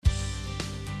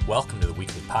Welcome to the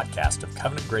weekly podcast of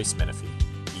Covenant Grace Menifee.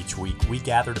 Each week, we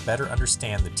gather to better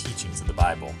understand the teachings of the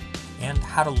Bible and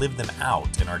how to live them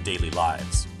out in our daily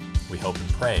lives. We hope and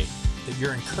pray that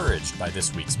you're encouraged by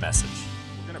this week's message.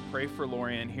 We're going to pray for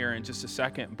Lorianne here in just a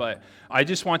second, but I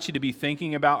just want you to be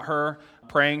thinking about her,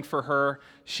 praying for her.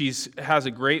 She has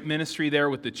a great ministry there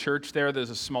with the church there. There's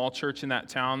a small church in that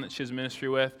town that she has ministry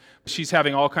with. She's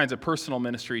having all kinds of personal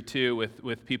ministry too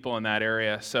with people in that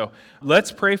area. So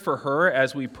let's pray for her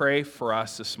as we pray for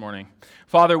us this morning.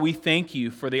 Father, we thank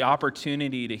you for the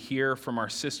opportunity to hear from our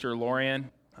sister Lorianne,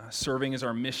 serving as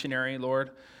our missionary,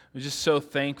 Lord. We're just so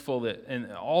thankful that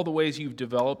in all the ways you've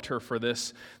developed her for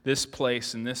this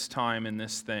place and this time and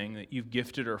this thing, that you've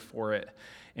gifted her for it.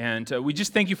 And we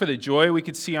just thank you for the joy we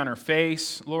could see on her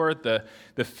face, Lord,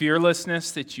 the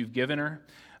fearlessness that you've given her.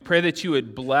 Pray that you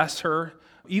would bless her,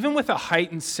 even with a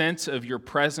heightened sense of your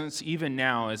presence, even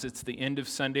now as it's the end of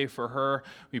Sunday for her.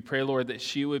 We pray, Lord, that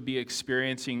she would be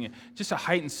experiencing just a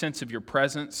heightened sense of your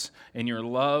presence and your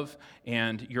love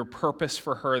and your purpose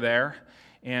for her there.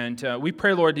 And we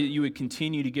pray, Lord, that you would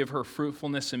continue to give her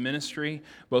fruitfulness in ministry,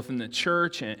 both in the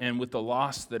church and with the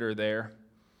lost that are there.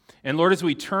 And Lord, as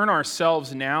we turn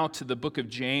ourselves now to the book of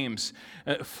James,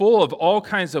 full of all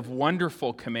kinds of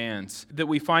wonderful commands that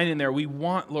we find in there, we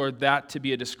want, Lord, that to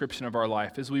be a description of our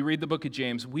life. As we read the book of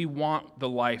James, we want the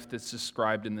life that's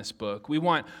described in this book. We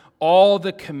want all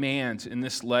the commands in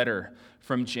this letter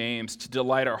from James to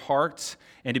delight our hearts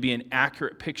and to be an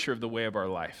accurate picture of the way of our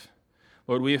life.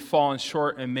 Lord, we have fallen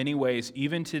short in many ways,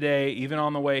 even today, even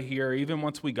on the way here, even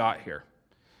once we got here.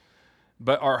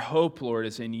 But our hope, Lord,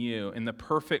 is in you, in the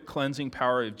perfect cleansing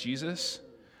power of Jesus.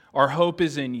 Our hope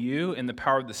is in you, in the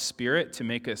power of the Spirit to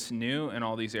make us new in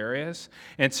all these areas.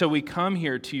 And so we come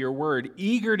here to your word,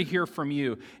 eager to hear from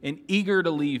you and eager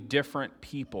to leave different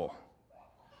people.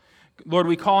 Lord,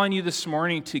 we call on you this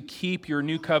morning to keep your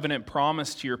new covenant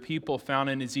promise to your people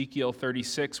found in Ezekiel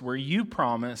 36, where you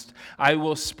promised, I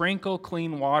will sprinkle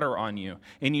clean water on you,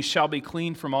 and you shall be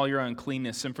clean from all your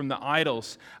uncleanness, and from the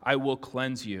idols I will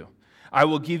cleanse you. I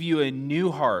will give you a new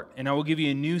heart, and I will give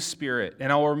you a new spirit,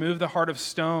 and I will remove the heart of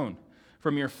stone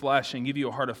from your flesh and give you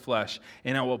a heart of flesh,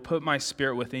 and I will put my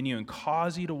spirit within you and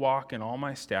cause you to walk in all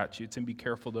my statutes and be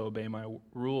careful to obey my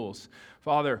rules.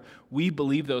 Father, we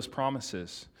believe those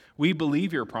promises. We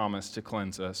believe your promise to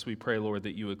cleanse us. We pray, Lord,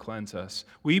 that you would cleanse us.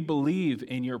 We believe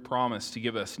in your promise to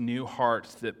give us new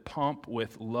hearts that pump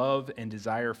with love and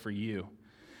desire for you.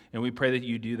 And we pray that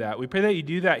you do that. We pray that you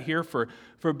do that here for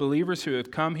believers who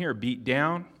have come here beat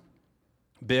down,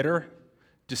 bitter,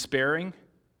 despairing,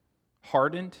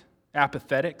 hardened,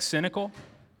 apathetic, cynical,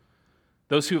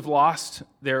 those who have lost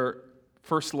their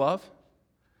first love.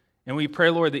 And we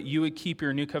pray, Lord, that you would keep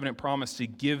your new covenant promise to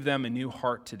give them a new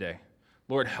heart today.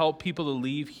 Lord, help people to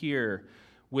leave here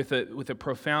with a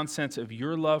profound sense of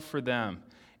your love for them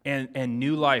and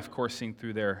new life coursing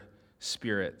through their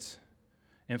spirits.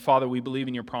 And Father, we believe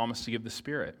in your promise to give the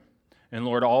Spirit. And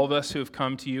Lord, all of us who have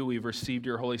come to you, we've received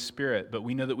your Holy Spirit, but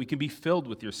we know that we can be filled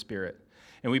with your Spirit.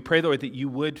 And we pray, Lord, that you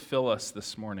would fill us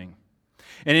this morning.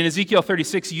 And in Ezekiel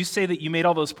 36, you say that you made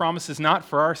all those promises not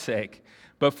for our sake,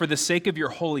 but for the sake of your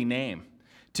holy name,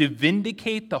 to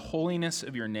vindicate the holiness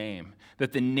of your name,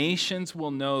 that the nations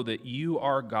will know that you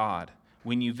are God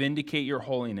when you vindicate your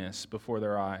holiness before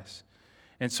their eyes.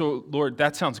 And so, Lord,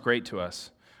 that sounds great to us.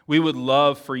 We would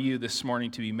love for you this morning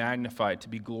to be magnified, to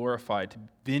be glorified, to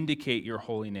vindicate your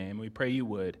holy name. We pray you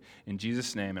would, in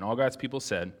Jesus' name. And all God's people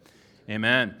said,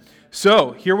 amen.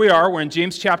 So here we are. We're in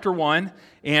James chapter 1,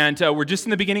 and we're just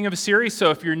in the beginning of a series. So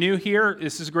if you're new here,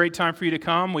 this is a great time for you to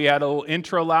come. We had a little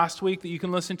intro last week that you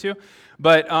can listen to.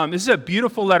 But this is a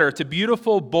beautiful letter. It's a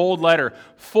beautiful, bold letter,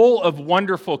 full of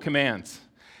wonderful commands.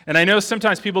 And I know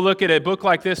sometimes people look at a book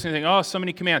like this and think, oh, so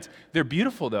many commands. They're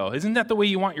beautiful, though. Isn't that the way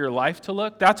you want your life to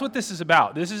look? That's what this is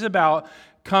about. This is about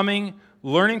coming,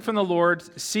 learning from the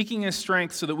Lord, seeking His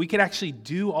strength so that we could actually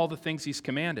do all the things He's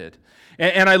commanded.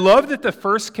 And I love that the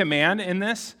first command in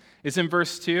this is in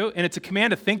verse 2, and it's a command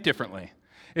to think differently.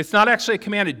 It's not actually a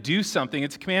command to do something.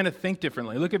 It's a command to think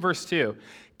differently. Look at verse 2.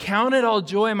 Count it all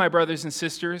joy, my brothers and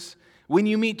sisters, when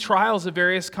you meet trials of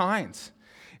various kinds.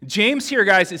 James here,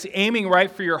 guys, is aiming right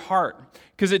for your heart,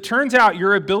 because it turns out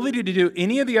your ability to do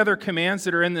any of the other commands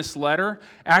that are in this letter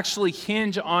actually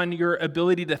hinge on your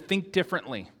ability to think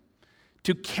differently,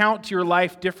 to count your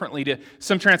life differently. To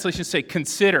some translations say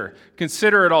consider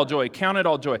it all joy, count it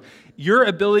all joy. Your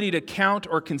ability to count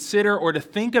or consider or to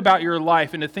think about your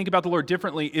life and to think about the Lord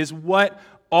differently is what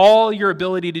all your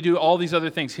ability to do all these other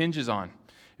things hinges on.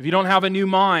 If you don't have a new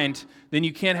mind, then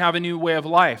you can't have a new way of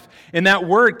life. And that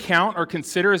word count or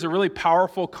consider is a really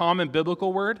powerful, common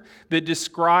biblical word that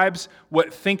describes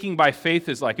what thinking by faith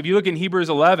is like. If you look in Hebrews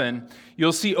 11,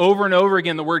 you'll see over and over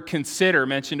again the word consider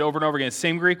mentioned over and over again. The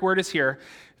same Greek word is here.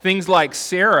 Things like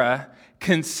Sarah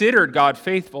considered God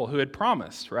faithful who had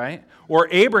promised, right? Or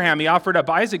Abraham, he offered up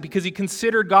Isaac because he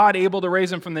considered God able to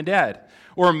raise him from the dead.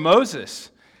 Or Moses,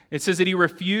 it says that he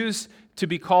refused to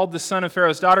be called the son of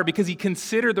Pharaoh's daughter because he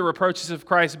considered the reproaches of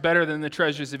Christ better than the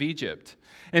treasures of Egypt.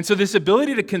 And so this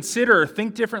ability to consider or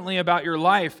think differently about your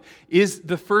life is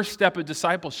the first step of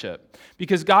discipleship.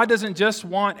 Because God doesn't just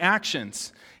want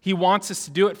actions. He wants us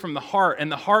to do it from the heart,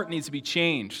 and the heart needs to be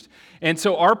changed. And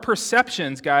so our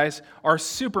perceptions, guys, are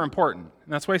super important.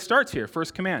 And that's why it starts here.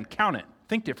 First command, count it.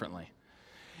 Think differently.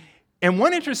 And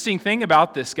one interesting thing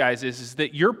about this, guys, is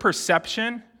that your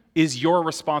perception is your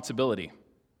responsibility.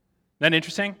 Isn't that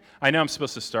interesting? I know I'm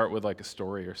supposed to start with like a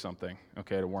story or something,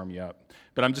 okay, to warm you up.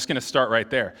 But I'm just going to start right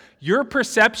there. Your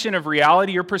perception of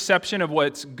reality, your perception of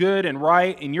what's good and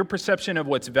right, and your perception of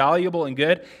what's valuable and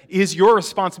good is your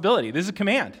responsibility. This is a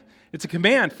command. It's a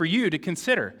command for you to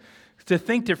consider, to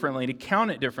think differently, to count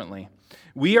it differently.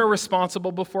 We are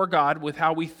responsible before God with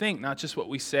how we think, not just what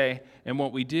we say and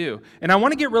what we do. And I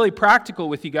want to get really practical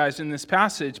with you guys in this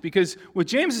passage because what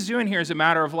James is doing here is a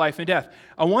matter of life and death.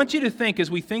 I want you to think, as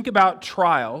we think about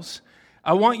trials,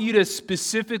 I want you to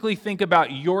specifically think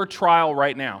about your trial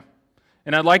right now.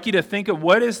 And I'd like you to think of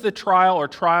what is the trial or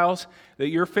trials that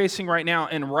you're facing right now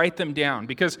and write them down.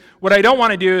 Because what I don't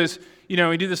want to do is,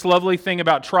 we do this lovely thing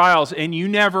about trials and you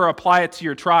never apply it to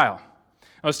your trial.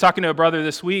 I was talking to a brother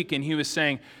this week, and he was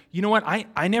saying, you know what,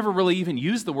 I never really even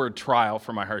used the word trial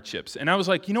for my hardships. And I was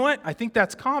like, you know what, I think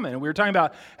that's common. And we were talking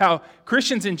about how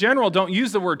Christians in general don't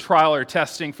use the word trial or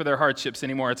testing for their hardships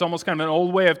anymore. It's almost kind of an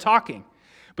old way of talking.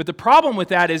 But the problem with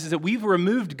that is that we've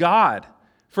removed God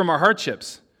from our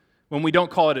hardships when we don't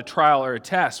call it a trial or a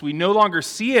test. We no longer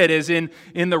see it as in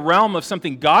the realm of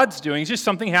something God's doing. It's just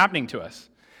something happening to us.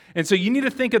 And so you need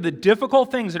to think of the difficult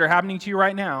things that are happening to you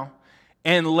right now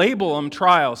and label them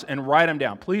trials and write them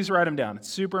down. Please write them down. It's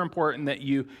super important that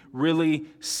you really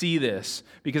see this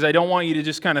because I don't want you to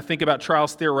just kind of think about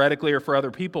trials theoretically or for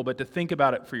other people, but to think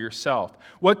about it for yourself.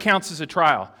 What counts as a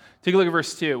trial? Take a look at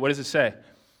verse 2. What does it say?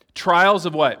 Trials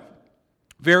of what?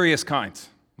 Various kinds.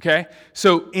 Okay?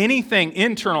 So anything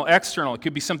internal, external. It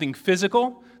could be something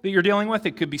physical that you're dealing with.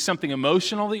 It could be something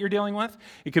emotional that you're dealing with.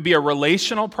 It could be a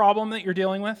relational problem that you're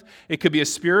dealing with. It could be a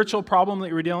spiritual problem that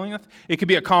you're dealing with. It could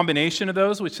be a combination of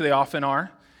those, which they often are.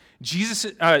 James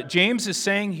is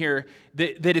saying here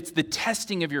that it's the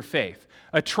testing of your faith.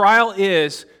 A trial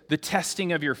is the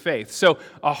testing of your faith. So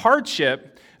a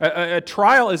hardship, a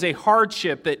trial is a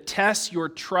hardship that tests your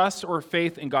trust or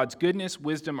faith in God's goodness,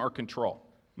 wisdom, or control.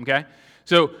 Okay?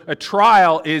 So a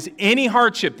trial is any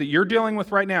hardship that you're dealing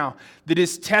with right now that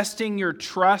is testing your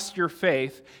trust, your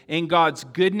faith in God's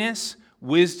goodness,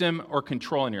 wisdom, or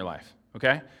control in your life.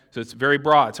 Okay? So it's very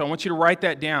broad. So I want you to write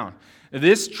that down.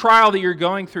 This trial that you're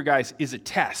going through, guys, is a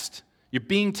test. You're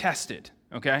being tested.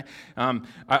 Okay?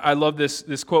 I love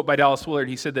this quote by Dallas Willard.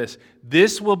 He said this: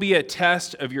 "This will be a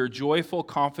test of your joyful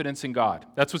confidence in God."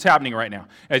 That's what's happening right now.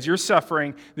 As you're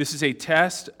suffering, this is a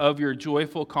test of your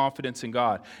joyful confidence in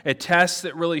God. A test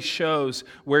that really shows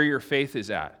where your faith is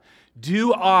at.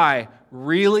 Do I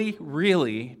really,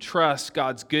 really trust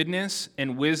God's goodness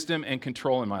and wisdom and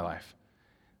control in my life?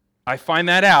 I find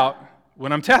that out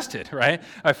when I'm tested, right?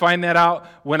 I find that out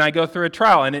when I go through a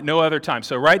trial and at no other time.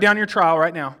 So write down your trial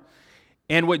right now.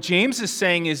 And what James is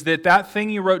saying is that thing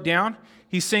you wrote down,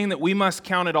 he's saying that we must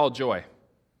count it all joy.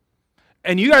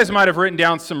 And you guys might have written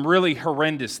down some really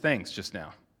horrendous things just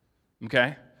now,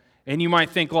 okay? And you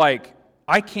might think like,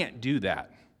 I can't do that.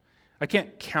 I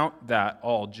can't count that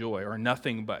all joy or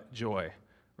nothing but joy,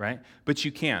 right? But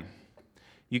you can.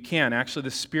 You can. Actually,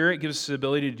 the Spirit gives us the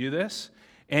ability to do this,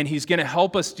 and He's going to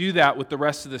help us do that with the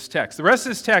rest of this text. The rest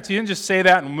of this text, He didn't just say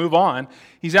that and move on.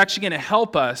 He's actually going to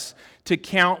help us to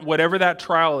count whatever that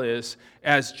trial is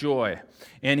as joy.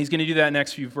 And He's going to do that in the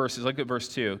next few verses. Look at verse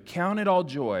 2. "Count it all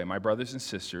joy, my brothers and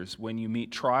sisters, when you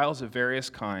meet trials of various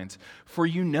kinds, for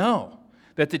you know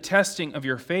that the testing of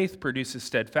your faith produces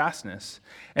steadfastness.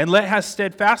 And let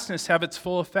steadfastness have its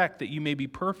full effect, that you may be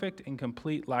perfect and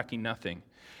complete, lacking nothing."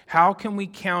 How can we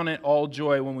count it all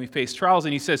joy when we face trials?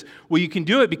 And he says, well, you can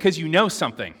do it because you know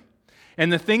something.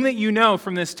 And the thing that you know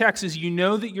from this text is you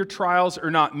know that your trials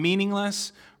are not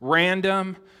meaningless,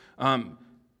 random,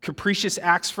 capricious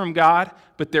acts from God,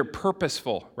 but they're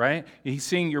purposeful, right? He's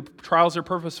saying your trials are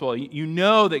purposeful. You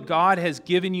know that God has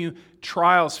given you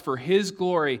trials for His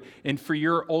glory and for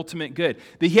your ultimate good.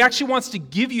 That He actually wants to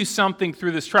give you something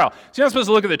through this trial. So you're not supposed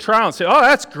to look at the trial and say, oh,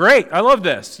 that's great. I love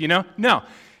this, No.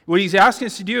 What He's asking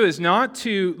us to do is not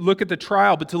to look at the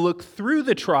trial, but to look through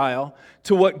the trial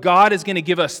to what God is going to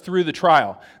give us through the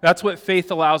trial. That's what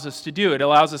faith allows us to do. It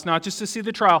allows us not just to see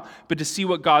the trial, but to see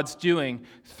what God's doing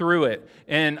through it.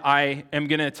 And I am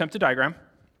going to attempt a diagram.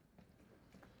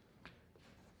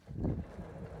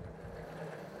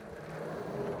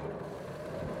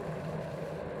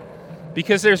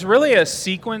 Because there's really a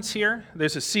sequence here.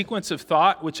 There's a sequence of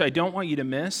thought, which I don't want you to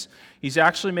miss. He's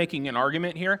actually making an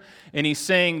argument here, and he's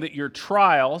saying that your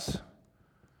trials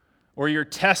or your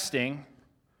testing,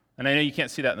 and I know you can't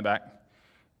see that in the back,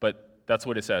 but that's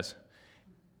what it says,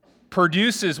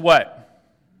 produces what?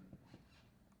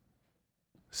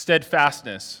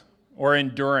 Steadfastness or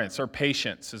endurance or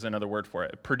patience is another word for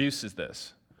it. It produces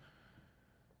this.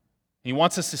 He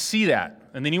wants us to see that.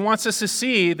 And then he wants us to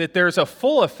see that there's a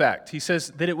full effect. He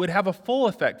says that it would have a full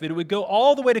effect, that it would go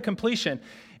all the way to completion,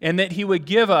 and that he would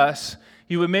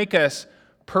make us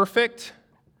perfect,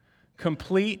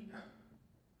 complete,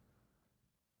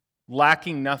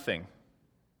 lacking nothing.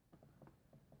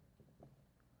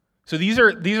 So these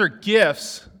are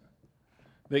gifts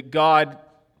that God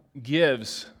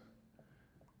gives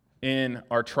in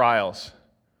our trials,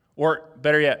 or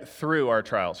better yet, through our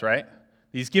trials, right?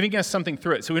 He's giving us something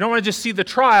through it. So we don't want to just see the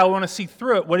trial, we want to see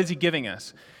through it, what is he giving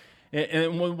us?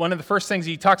 And one of the first things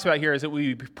he talks about here is that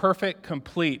we be perfect,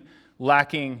 complete,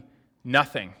 lacking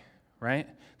nothing, right?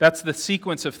 That's the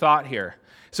sequence of thought here.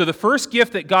 So the first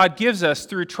gift that God gives us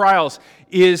through trials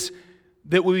is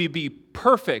that we be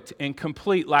perfect and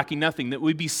complete, lacking nothing, that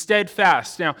we be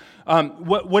steadfast. Now,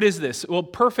 what is this? Well,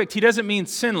 perfect, he doesn't mean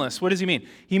sinless. What does he mean?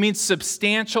 He means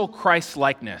substantial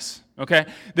Christ-likeness, okay?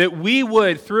 That we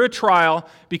would, through a trial,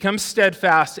 become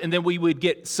steadfast, and then we would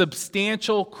get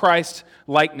substantial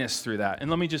Christ-likeness through that. And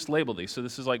let me just label these. So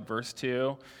this is like verse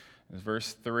 2,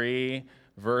 verse 3,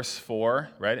 verse 4,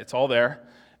 right? It's all there.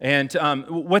 And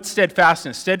what's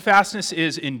steadfastness? Steadfastness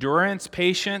is endurance,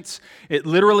 patience. It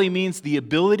literally means the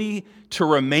ability to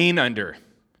remain under.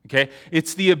 Okay?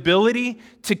 It's the ability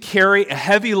to carry a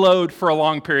heavy load for a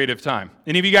long period of time.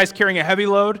 Any of you guys carrying a heavy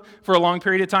load for a long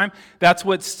period of time? That's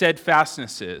what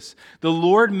steadfastness is. The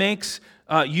Lord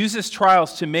uses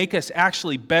trials to make us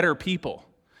actually better people.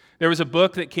 There was a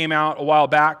book that came out a while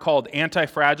back called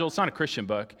Anti-Fragile. It's not a Christian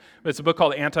book, but it's a book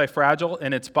called Anti-Fragile,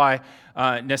 and it's by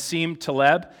Nassim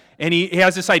Taleb. And he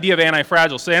has this idea of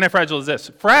anti-fragile. So anti-fragile is this.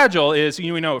 Fragile is,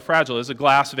 we know what fragile is, a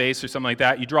glass vase or something like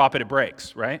that. You drop it, it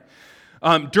breaks, right?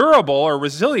 Durable or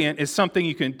resilient is something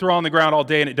you can throw on the ground all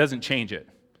day and it doesn't change it.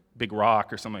 Big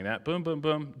rock or something like that. Boom, boom,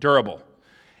 boom. Durable.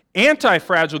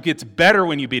 Anti-fragile gets better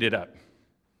when you beat it up.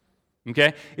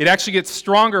 Okay? It actually gets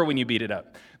stronger when you beat it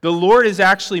up. The Lord is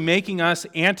actually making us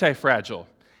anti-fragile.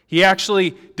 He actually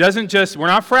doesn't just, we're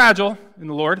not fragile in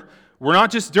the Lord, we're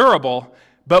not just durable,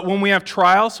 but when we have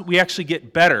trials, we actually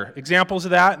get better. Examples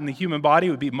of that in the human body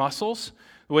would be muscles.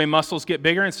 The way muscles get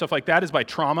bigger and stuff like that is by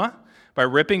trauma, by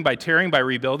ripping, by tearing, by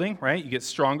rebuilding, right? You get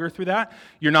stronger through that.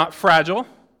 You're not fragile.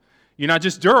 You're not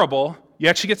just durable. You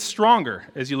actually get stronger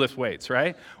as you lift weights,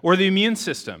 right? Or the immune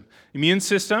system. Immune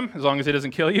system, as long as it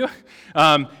doesn't kill you,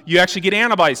 you actually get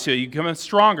antibodies to it. You become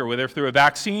stronger, whether through a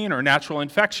vaccine or natural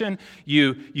infection.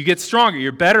 You get stronger.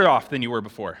 You're better off than you were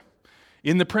before.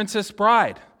 In The Princess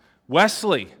Bride,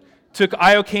 Wesley took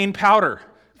iocane powder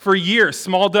for years,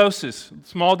 small doses,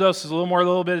 a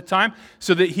little bit at a time,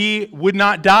 so that he would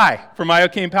not die from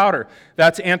iocane powder.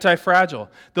 That's anti-fragile.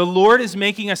 The Lord is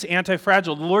making us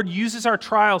anti-fragile. The Lord uses our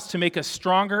trials to make us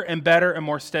stronger and better and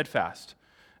more steadfast.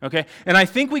 Okay? And I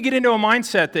think we get into a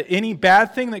mindset that any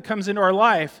bad thing that comes into our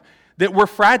life, that we're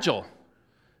fragile,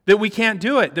 that we can't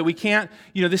do it, that we can't,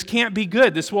 this can't be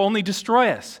good, this will only destroy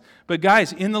us. But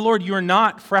guys, in the Lord, you're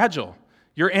not fragile.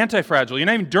 You're anti-fragile. You're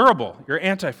not even durable. You're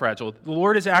anti-fragile. The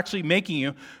Lord is actually making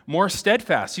you more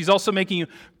steadfast. He's also making you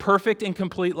perfect and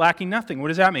complete, lacking nothing. What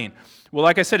does that mean? Well,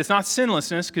 like I said, it's not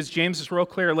sinlessness, because James is real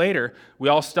clear later. We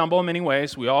all stumble in many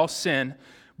ways. We all sin.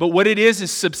 But what it is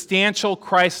substantial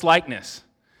Christ-likeness.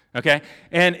 Okay?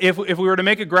 And if we were to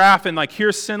make a graph and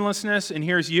here's sinlessness and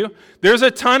here's you, there's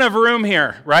a ton of room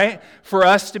here, right? For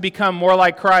us to become more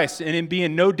like Christ and be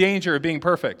in no danger of being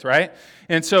perfect, right?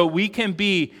 And so we can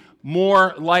be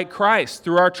more like Christ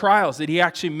through our trials, that he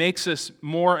actually makes us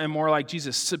more and more like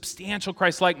Jesus. Substantial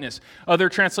Christ-likeness. Other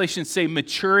translations say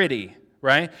maturity,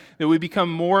 right? That we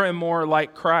become more and more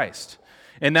like Christ.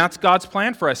 And that's God's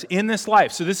plan for us in this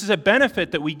life. So this is a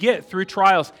benefit that we get through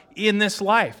trials in this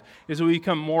life, is we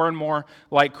become more and more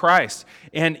like Christ.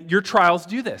 And your trials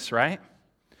do this, right?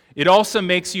 It also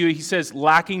makes you, he says,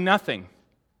 lacking nothing.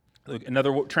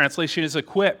 Another translation is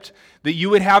equipped, that you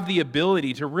would have the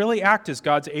ability to really act as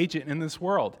God's agent in this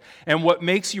world. And what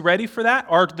makes you ready for that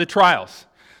are the trials.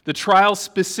 The trials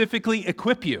specifically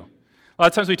equip you. A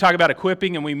lot of times we talk about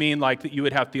equipping and we mean like that you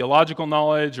would have theological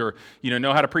knowledge or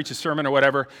know how to preach a sermon or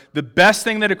whatever. The best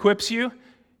thing that equips you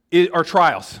are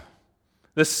trials.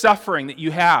 The suffering that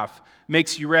you have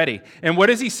makes you ready. And what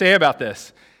does he say about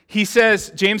this?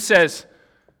 James says,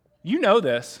 you know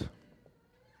this,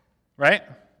 right?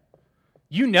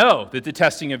 You know that the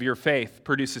testing of your faith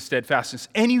produces steadfastness.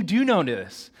 And you do know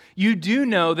this. You do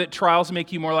know that trials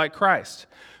make you more like Christ.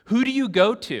 Who do you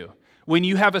go to when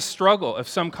you have a struggle of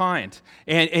some kind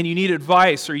and you need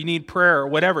advice or you need prayer or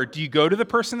whatever? Do you go to the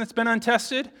person that's been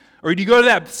untested? Or do you go to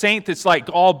that saint that's like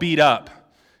all beat up?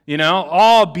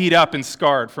 All beat up and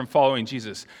scarred from following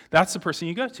Jesus. That's the person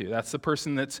you go to. That's the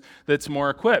person that's more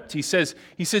equipped. He says,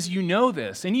 you know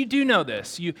this, and you do know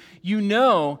this. You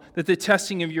know that the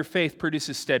testing of your faith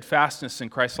produces steadfastness and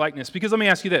Christ-likeness. Because let me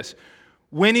ask you this.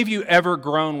 When have you ever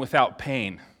grown without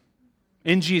pain?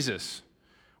 In Jesus.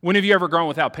 When have you ever grown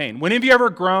without pain? When have you ever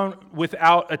grown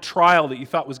without a trial that you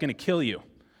thought was going to kill you?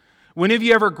 When have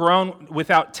you ever grown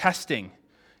without testing?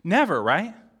 Never,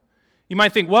 right? You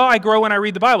might think, well, I grow when I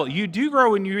read the Bible. You do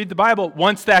grow when you read the Bible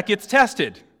once that gets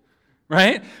tested,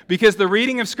 right? Because the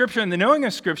reading of Scripture and the knowing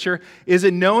of Scripture is a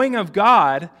knowing of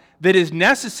God that is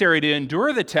necessary to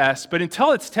endure the test, but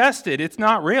until it's tested, it's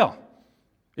not real.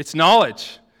 It's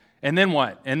knowledge. And then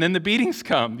what? And then the beatings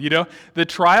come, the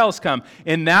trials come.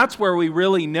 And that's where we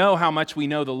really know how much we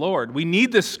know the Lord. We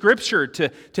need the Scripture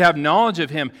to have knowledge of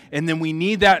Him, and then we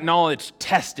need that knowledge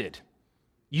tested.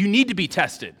 You need to be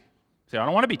tested. Say, I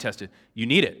don't want to be tested. You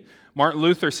need it. Martin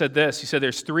Luther said this. He said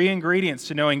there's 3 ingredients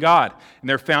to knowing God, and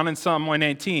they're found in Psalm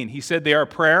 119. He said they are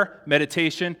prayer,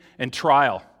 meditation, and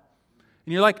trial.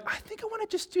 And you're like, I think I want to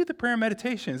just do the prayer and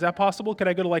meditation. Is that possible? Could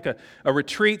I go to like a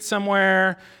retreat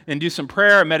somewhere and do some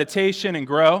prayer and meditation and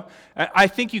grow? I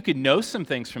think you could know some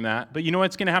things from that, but you know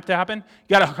what's going to have to happen?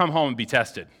 You got to come home and be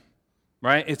tested,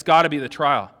 right? It's got to be the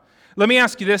trial. Let me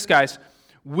ask you this, guys.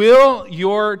 Will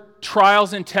your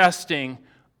trials and testing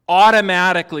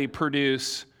automatically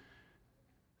produce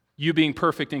you being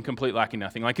perfect and complete, lacking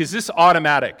nothing? Like, is this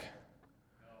automatic?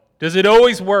 Does it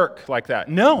always work like that?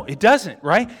 No, it doesn't,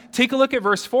 right? Take a look at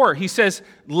verse 4. He says,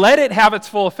 let it have its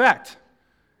full effect.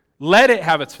 Let it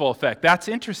have its full effect. That's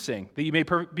interesting, that you may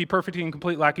be perfect and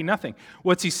complete, lacking nothing.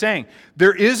 What's he saying?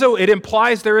 It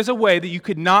implies there is a way that you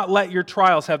could not let your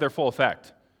trials have their full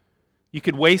effect. You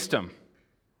could waste them.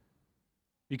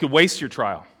 You could waste your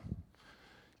trial.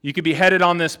 You could be headed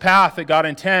on this path that God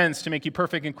intends to make you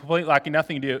perfect and complete, lacking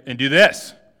nothing, and do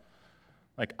this.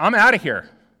 Like, I'm out of here,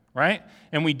 right?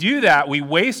 And we do that. We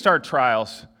waste our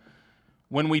trials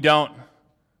when we don't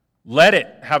let it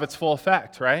have its full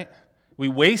effect, right? We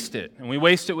waste it. And we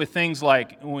waste it with things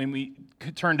like when we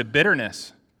turn to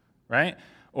bitterness, right?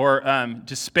 Or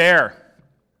despair.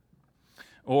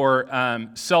 Or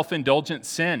self-indulgent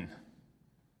sin.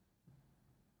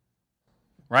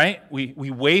 Right?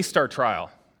 We waste our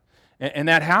trial. And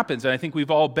that happens, and I think we've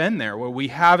all been there, where we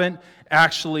haven't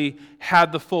actually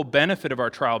had the full benefit of our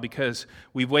trial because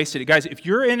we've wasted it. Guys, if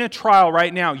you're in a trial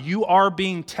right now, you are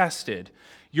being tested.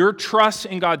 Your trust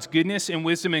in God's goodness and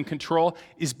wisdom and control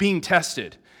is being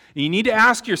tested. And you need to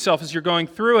ask yourself as you're going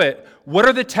through it, what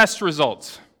are the test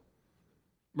results?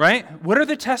 Right? What are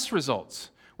the test results?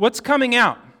 What's coming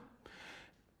out?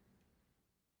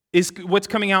 Is what's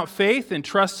coming out faith and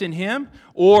trust in Him?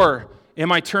 Or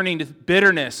am I turning to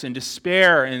bitterness and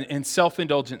despair and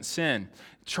self-indulgent sin?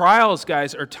 Trials,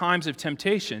 guys, are times of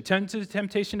temptation.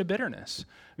 Temptation to bitterness.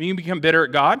 I mean, you can become bitter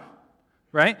at God,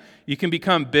 right? You can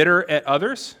become bitter at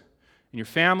others, in your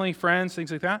family, friends,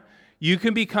 things like that. You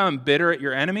can become bitter at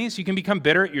your enemies. You can become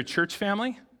bitter at your church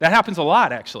family. That happens a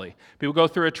lot, actually. People go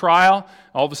through a trial.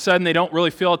 All of a sudden, they don't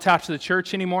really feel attached to the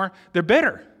church anymore. They're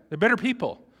bitter. They're bitter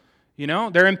people.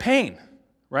 They're in pain,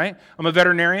 right? I'm a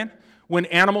veterinarian. When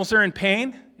animals are in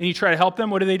pain and you try to help them,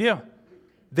 what do?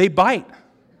 They bite,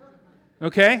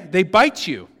 okay? They bite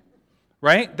you,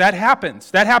 right? That happens.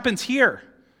 That happens here.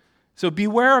 So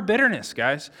beware of bitterness,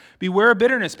 guys. Beware of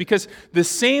bitterness, because the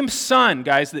same sun,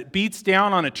 guys, that beats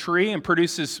down on a tree and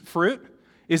produces fruit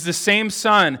is the same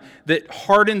sun that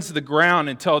hardens the ground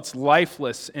until it's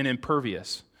lifeless and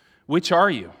impervious. Which are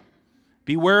you?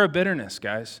 Beware of bitterness,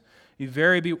 guys. Be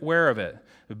very beware of it.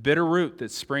 A bitter root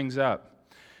that springs up.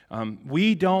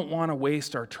 We don't want to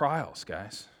waste our trials,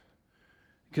 guys.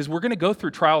 Because we're going to go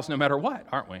through trials no matter what,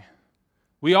 aren't we?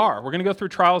 We are. We're going to go through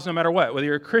trials no matter what, whether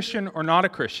you're a Christian or not a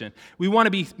Christian. We want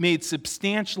to be made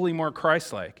substantially more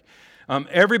Christ-like.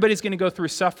 Everybody's going to go through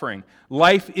suffering.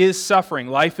 Life is suffering.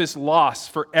 Life is loss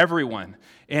for everyone.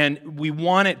 And we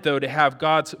want it, though, to have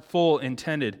God's full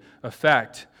intended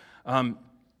effect.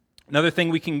 Another thing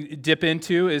we can dip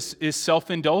into is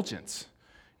self-indulgence.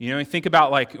 You think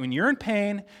about like when you're in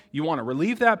pain, you want to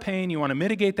relieve that pain, you want to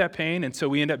mitigate that pain, and so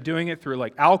we end up doing it through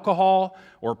like alcohol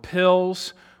or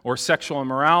pills or sexual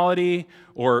immorality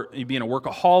or being a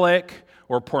workaholic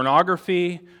or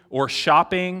pornography or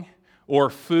shopping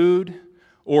or food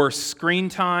or screen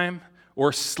time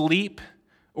or sleep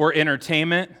or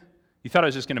entertainment. You thought I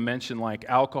was just going to mention like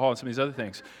alcohol and some of these other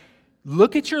things.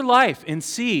 Look at your life and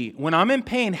see, when I'm in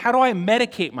pain, how do I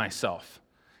medicate myself?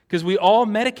 Because we all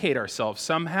medicate ourselves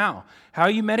somehow. How are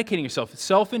you medicating yourself?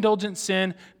 Self-indulgent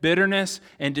sin, bitterness,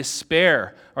 and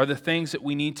despair are the things that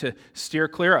we need to steer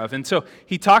clear of. And so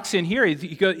he talks in here,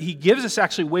 he gives us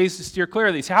actually ways to steer clear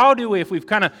of these. How do we, if we've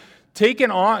kind of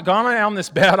gone down this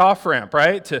bad off-ramp,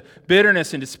 right, to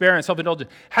bitterness and despair and self-indulgence,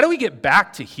 how do we get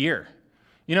back to here?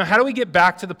 How do we get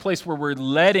back to the place where we're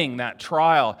letting that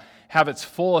trial have its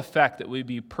full effect, that we'd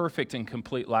be perfect and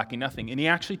complete, lacking nothing? And he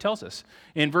actually tells us.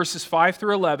 In verses 5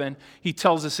 through 11, he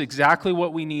tells us exactly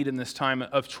what we need in this time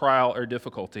of trial or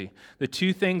difficulty. The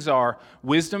two things are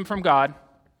wisdom from God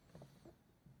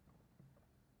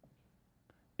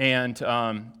and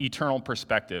eternal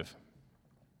perspective.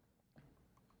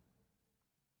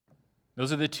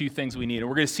 Those are the two things we need. And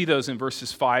we're going to see those in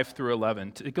verses 5 through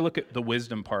 11. Take a look at the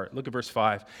wisdom part. Look at verse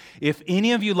 5. If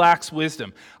any of you lacks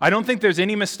wisdom, I don't think there's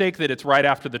any mistake that it's right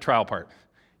after the trial part.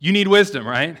 You need wisdom,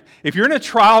 right? If you're in a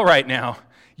trial right now,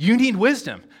 you need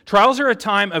wisdom. Trials are a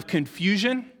time of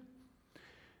confusion,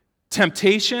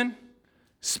 temptation,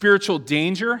 spiritual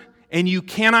danger, and you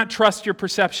cannot trust your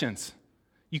perceptions.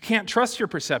 You can't trust your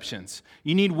perceptions.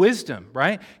 You need wisdom,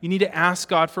 right? You need to ask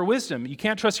God for wisdom. You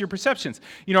can't trust your perceptions.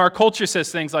 Our culture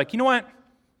says things like, you know what?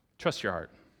 Trust your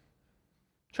heart.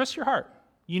 Trust your heart.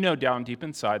 You know down deep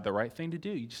inside the right thing to do.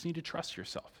 You just need to trust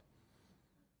yourself.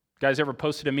 Guys ever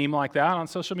posted a meme like that on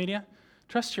social media?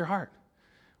 Trust your heart.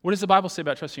 What does the Bible say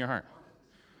about trusting your heart?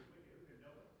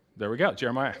 There we go,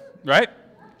 Jeremiah, right?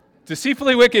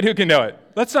 Deceitfully wicked, who can know it?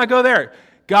 Let's not go there.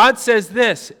 God says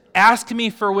this, ask me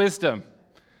for wisdom.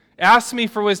 Ask me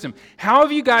for wisdom. How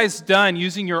have you guys done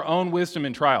using your own wisdom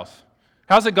in trials?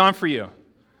 How's it gone for you?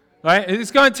 Right? It's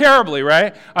gone terribly,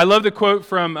 right? I love the quote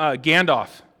from Gandalf.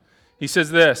 He says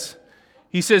this.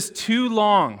 He says, too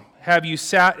long have you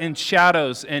sat in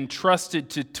shadows and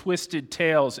trusted to twisted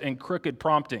tales and crooked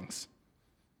promptings.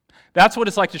 That's what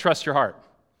it's like to trust your heart.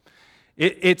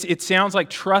 It sounds like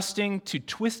trusting to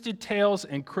twisted tales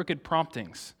and crooked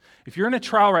promptings. If you're in a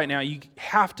trial right now, you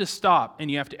have to stop and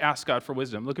you have to ask God for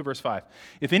wisdom. Look at verse 5.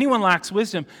 If anyone lacks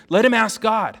wisdom, let him ask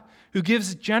God, who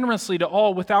gives generously to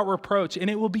all without reproach, and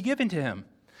it will be given to him.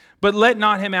 But let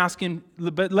him ask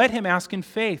in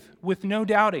faith with no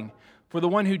doubting. For the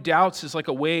one who doubts is like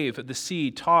a wave of the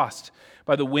sea tossed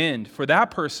by the wind. For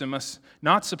that person must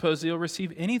not suppose he'll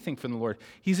receive anything from the Lord.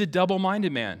 He's a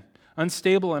double-minded man,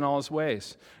 unstable in all his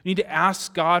ways. You need to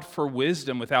ask God for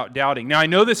wisdom without doubting. Now, I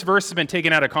know this verse has been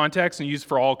taken out of context and used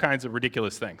for all kinds of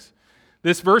ridiculous things.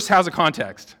 This verse has a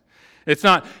context. It's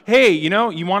not, hey, you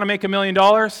want to make $1 million?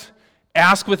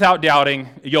 Ask without doubting,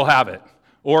 you'll have it.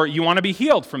 Or you want to be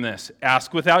healed from this?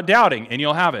 Ask without doubting, and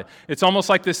you'll have it. It's almost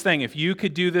like this thing. If you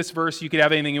could do this verse, you could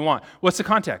have anything you want. What's the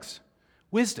context?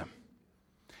 Wisdom.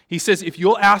 He says, if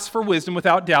you'll ask for wisdom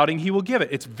without doubting, he will give it.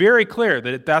 It's very clear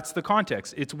that that's the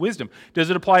context. It's wisdom. Does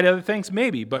it apply to other things?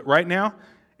 Maybe. But right now,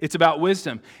 it's about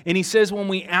wisdom. And he says when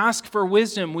we ask for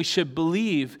wisdom, we should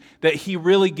believe that he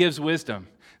really gives wisdom.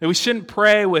 That we shouldn't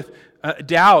pray with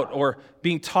doubt or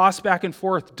being tossed back and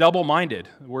forth, double-minded.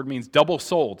 The word means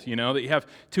double-souled, that you have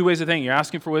two ways of thinking. You're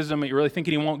asking for wisdom, but you're really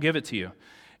thinking he won't give it to you.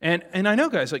 And I know,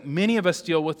 guys, like many of us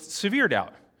deal with severe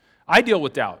doubt. I deal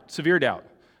with doubt, severe doubt.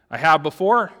 I have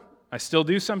before. I still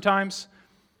do sometimes,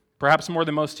 perhaps more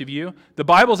than most of you. The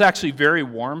Bible's actually very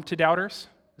warm to doubters.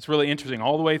 It's really interesting.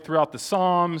 All the way throughout the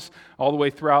Psalms, all the way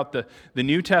throughout the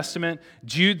New Testament,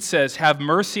 Jude says, have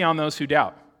mercy on those who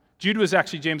doubt. Jude was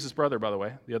actually James's brother, by the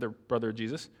way, the other brother of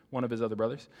Jesus, one of his other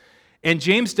brothers. And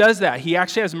James does that. He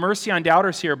actually has mercy on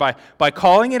doubters here by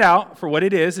calling it out for what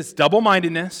it is. It's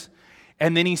double-mindedness.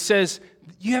 And then he says,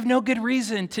 you have no good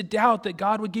reason to doubt that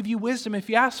God would give you wisdom if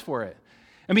you ask for it.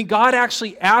 God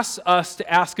actually asks us to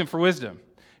ask him for wisdom.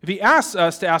 If he asks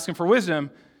us to ask him for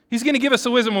wisdom, He's going to give us the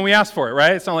wisdom when we ask for it,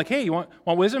 right? It's not like, hey, you want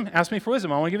wisdom? Ask me for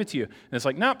wisdom. I want to give it to you. And it's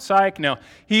like, nope, psych. No,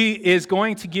 he is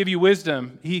going to give you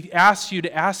wisdom. He asks you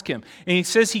to ask him. And he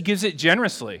says he gives it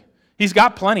generously. He's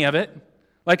got plenty of it.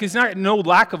 Like, it's not no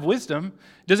lack of wisdom.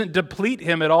 It doesn't deplete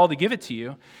him at all to give it to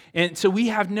you. And so we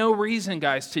have no reason,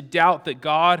 guys, to doubt that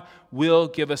God will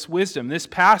give us wisdom. This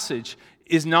passage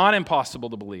is not impossible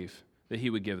to believe that he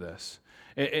would give this.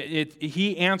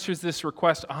 He answers this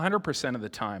request 100% of the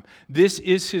time. This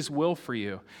is his will for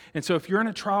you. And so if you're in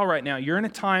a trial right now, you're in a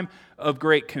time of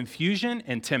great confusion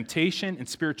and temptation and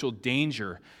spiritual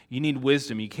danger. You need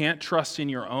wisdom. You can't trust in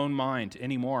your own mind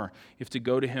anymore. You have to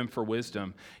go to him for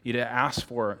wisdom. You have to ask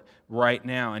for it right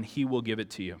now, and he will give it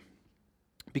to you.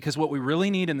 Because what we really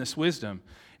need in this wisdom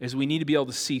is we need to be able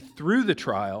to see through the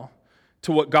trial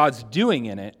to what God's doing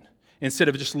in it, instead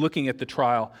of just looking at the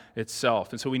trial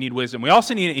itself. And so we need wisdom. We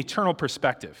also need an eternal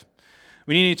perspective.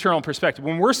 We need an eternal perspective.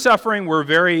 When we're suffering, we're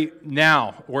very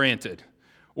now-oriented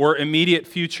or immediate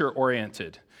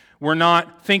future-oriented. We're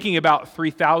not thinking about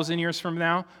 3,000 years from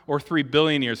now or 3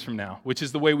 billion years from now, which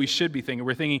is the way we should be thinking.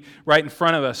 We're thinking right in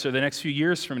front of us or the next few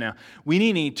years from now. We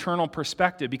need an eternal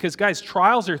perspective because, guys,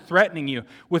 trials are threatening you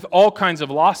with all kinds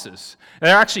of losses.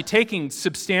 They're actually taking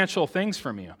substantial things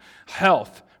from you.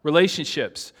 Health,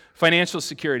 relationships, financial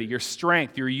security, your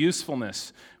strength, your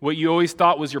usefulness, what you always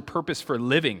thought was your purpose for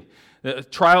living. The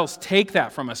trials take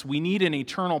that from us. We need an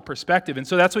eternal perspective. And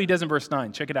so that's what he does in verse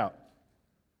 9. Check it out.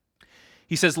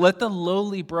 He says, let the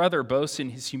lowly brother boast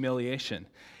in his humiliation,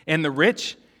 and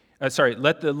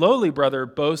let the lowly brother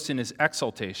boast in his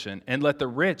exaltation, and let the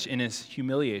rich in his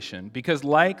humiliation, because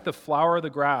like the flower of the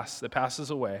grass that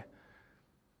passes away,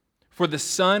 for the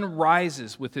sun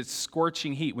rises with its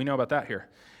scorching heat. We know about that here.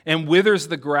 And withers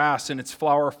the grass, and its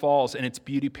flower falls, and its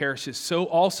beauty perishes. So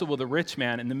also will the rich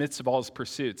man in the midst of all his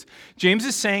pursuits. James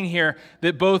is saying here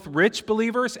that both rich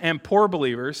believers and poor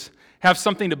believers have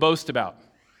something to boast about.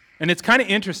 And it's kind of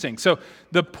interesting. So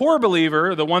the poor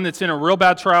believer, the one that's in a real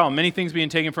bad trial and many things being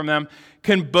taken from them,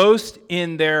 can boast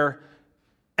in their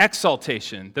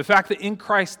exaltation. The fact that in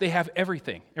Christ they have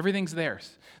everything. Everything's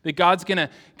theirs. That God's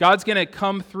gonna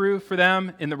come through for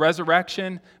them in the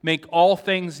resurrection, make all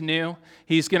things new.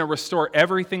 He's going to restore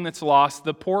everything that's lost.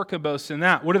 The poor can boast in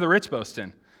that. What do the rich boast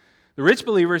in? The rich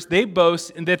believers, they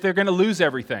boast in that they're going to lose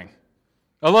everything.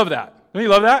 I love that. Don't you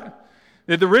love that?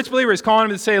 That the rich believer is calling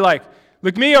them to say, like,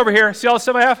 look me over here. See all the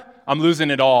stuff I have? I'm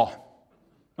losing it all.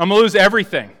 I'm going to lose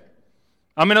everything.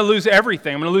 I'm going to lose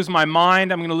everything. I'm going to lose my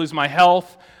mind. I'm going to lose my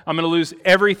health. I'm going to lose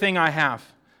everything I have.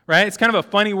 Right? It's kind of a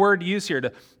funny word to use here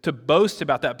to boast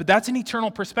about that. But that's an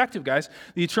eternal perspective, guys.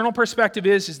 The eternal perspective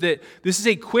is that this is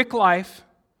a quick life,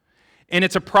 and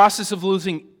it's a process of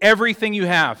losing everything you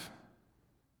have.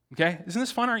 Okay? Isn't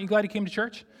this fun? Aren't you glad you came to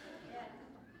church?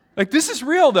 Like, this is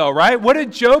real, though, right? What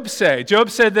did Job say? Job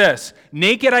said this,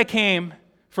 naked I came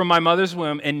from my mother's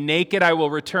womb, and naked I will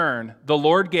return. The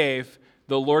Lord gave,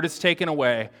 the Lord has taken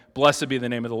away. Blessed be the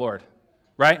name of the Lord.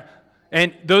 Right?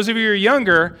 And those of you who are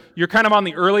younger, you're kind of on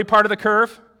the early part of the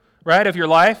curve, right, of your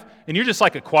life, and you're just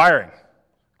like acquiring.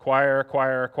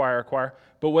 Acquire.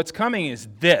 But what's coming is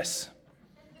this,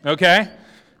 okay?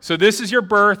 So this is your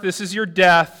birth, this is your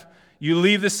death. You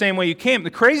leave the same way you came.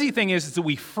 The crazy thing is that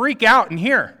we freak out in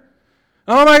here.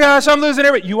 Oh my gosh, I'm losing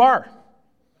everything. You are.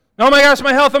 Oh my gosh,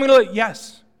 my health, I'm going to lose.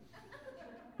 Yes.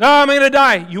 No, I'm going to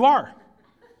die. You are.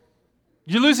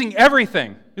 You're losing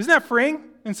everything. Isn't that freeing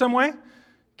in some way?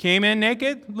 Came in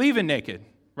naked, leaving naked,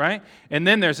 right? And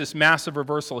then there's this massive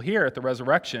reversal here at the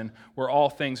resurrection where all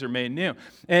things are made new.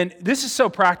 And this is so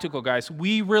practical, guys.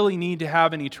 We really need to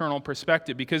have an eternal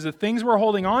perspective because the things we're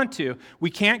holding on to,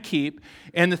 we can't keep,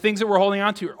 and the things that we're holding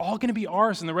on to are all going to be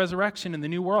ours in the resurrection in the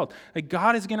new world. Like,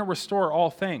 God is going to restore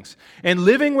all things. And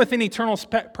living with an eternal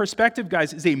perspective,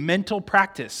 guys, is a mental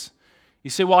practice. You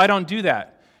say, well, I don't do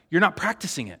that. You're not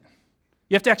practicing it.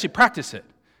 You have to actually practice it.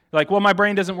 Like, well, my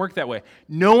brain doesn't work that way.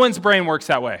 No one's brain works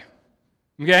that way.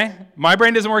 Okay? My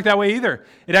brain doesn't work that way either.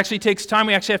 It actually takes time.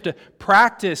 We actually have to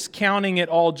practice counting it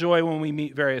all joy when we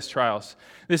meet various trials.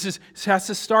 This has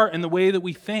to start in the way that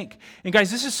we think. And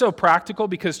guys, this is so practical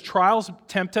because trials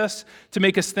tempt us to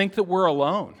make us think that we're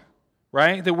alone,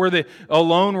 right? That we're the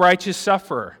alone righteous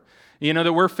sufferer. You know,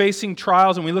 that we're facing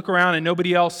trials and we look around and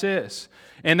nobody else is.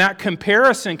 And that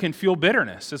comparison can fuel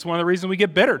bitterness. It's one of the reasons we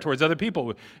get bitter towards other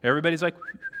people. Everybody's like,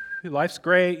 life's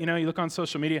great. You know, you look on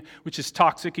social media, which is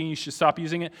toxic and you should stop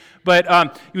using it.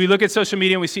 But we look at social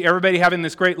media and we see everybody having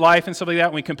this great life and stuff like that,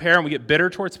 and we compare and we get bitter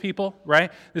towards people,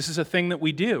 right? This is a thing that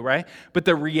we do, right? But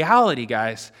the reality,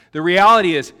 guys, the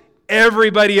reality is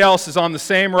everybody else is on the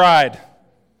same ride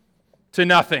to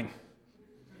nothing.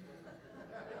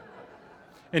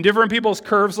 And different people's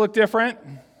curves look different,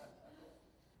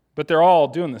 but they're all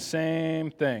doing the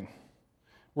same thing.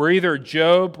 We're either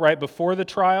Job right before the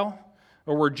trial,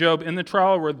 or we're Job in the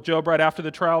trial, or we're Job right after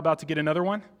the trial about to get another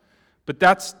one.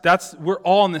 But we're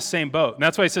all in the same boat. And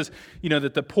that's why he says,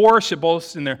 that the poor should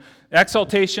boast in their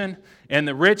exaltation and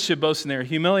the rich should boast in their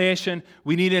humiliation.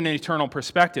 We need an eternal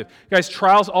perspective. Guys,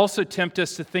 trials also tempt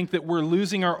us to think that we're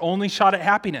losing our only shot at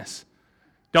happiness.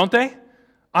 Don't they?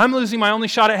 I'm losing my only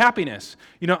shot at happiness.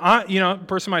 A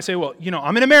person might say, well,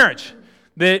 I'm in a marriage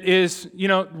that is,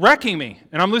 wrecking me,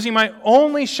 and I'm losing my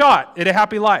only shot at a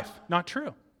happy life. Not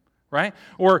true. Right?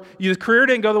 Or your career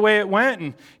didn't go the way it went,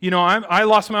 and I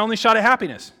lost my only shot at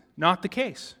happiness. Not the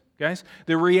case, guys.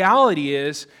 The reality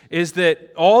is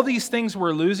that all these things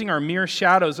we're losing are mere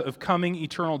shadows of coming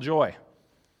eternal joy.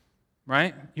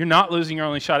 Right? You're not losing your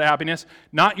only shot at happiness,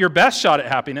 not your best shot at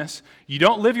happiness. You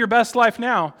don't live your best life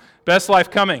now. Best life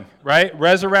coming, right?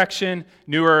 Resurrection,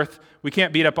 new earth. We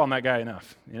can't beat up on that guy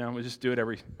enough. We just do it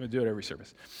every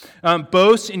service.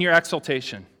 Boast in your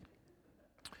exaltation.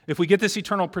 If we get this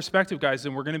eternal perspective, guys,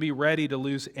 then we're going to be ready to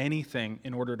lose anything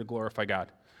in order to glorify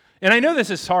God. And I know this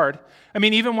is hard. I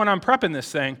mean, even when I'm prepping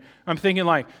this thing, I'm thinking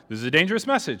this is a dangerous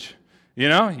message.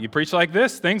 You preach like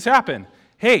this, things happen.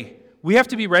 Hey, we have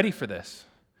to be ready for this.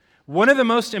 One of the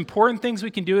most important things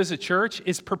we can do as a church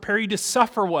is prepare you to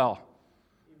suffer well.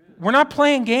 We're not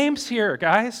playing games here,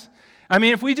 guys. I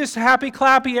mean, if we just happy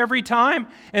clappy every time,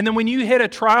 and then when you hit a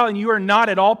trial and you are not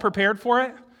at all prepared for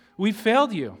it, we've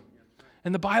failed you.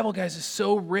 And the Bible, guys, is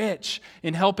so rich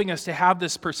in helping us to have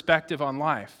this perspective on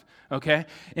life, okay?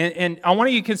 And I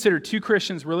want you to consider two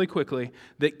Christians really quickly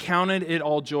that counted it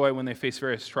all joy when they faced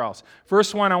various trials.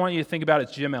 First one I want you to think about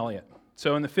is Jim Elliot.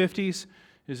 So in the 50s,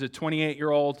 he's a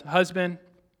 28-year-old husband.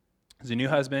 He's a new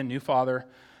husband, new father.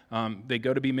 They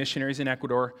go to be missionaries in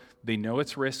Ecuador. They know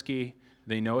it's risky.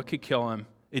 They know it could kill him.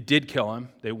 It did kill him.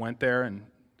 They went there and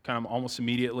kind of almost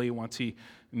immediately, once he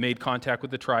made contact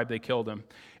with the tribe, they killed him.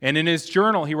 And in his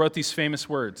journal, he wrote these famous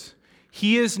words.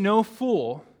 He is no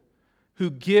fool who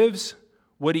gives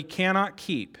what he cannot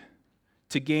keep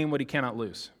to gain what he cannot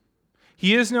lose.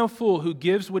 He is no fool who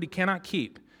gives what he cannot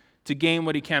keep to gain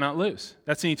what he cannot lose.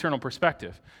 That's an eternal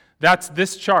perspective. That's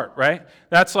this chart, right?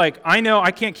 That's I know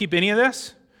I can't keep any of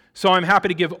this, so I'm happy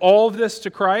to give all of this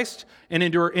to Christ and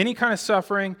endure any kind of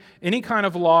suffering, any kind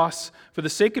of loss, for the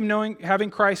sake of having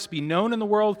Christ be known in the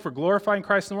world, for glorifying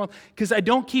Christ in the world, because I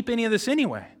don't keep any of this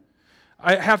anyway.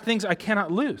 I have things I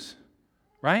cannot lose,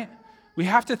 right? We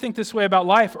have to think this way about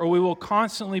life, or we will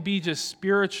constantly be just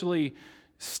spiritually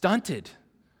stunted,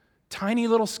 tiny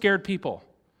little scared people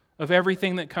of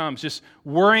everything that comes, just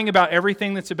worrying about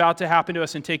everything that's about to happen to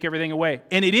us and take everything away.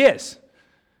 And it is.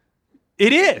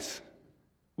 It is.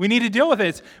 We need to deal with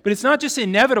it. But it's not just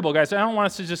inevitable, guys. I don't want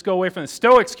us to just go away from the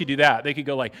Stoics could do that. They could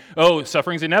go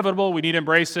suffering's inevitable. We need to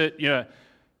embrace it.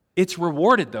 It's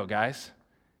rewarded, though, guys.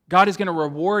 God is going to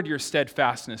reward your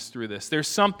steadfastness through this. There's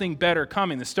something better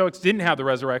coming. The Stoics didn't have the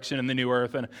resurrection and the new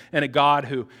earth and a God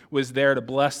who was there to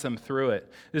bless them through it.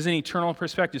 There's an eternal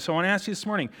perspective. So I want to ask you this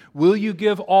morning, will you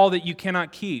give all that you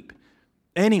cannot keep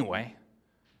anyway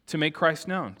to make Christ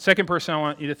known? Second person I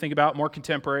want you to think about, more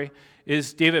contemporary,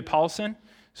 is David Paulson.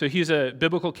 So he's a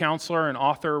biblical counselor and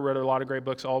author, wrote a lot of great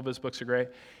books. All of his books are great.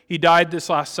 He died this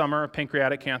last summer of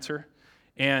pancreatic cancer.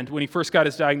 And when he first got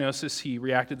his diagnosis, he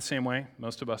reacted the same way.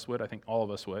 Most of us would. I think all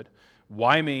of us would.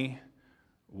 Why me?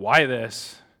 Why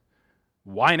this?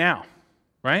 Why now?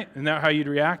 Right? Isn't that how you'd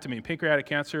react? I mean, pancreatic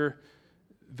cancer,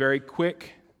 very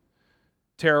quick,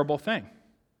 terrible thing.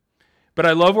 But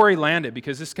I love where he landed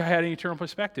because this guy had an eternal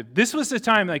perspective. This was the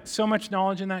time, so much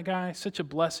knowledge in that guy, such a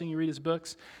blessing. You read his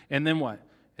books. And then what?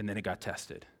 And then it got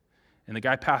tested. And the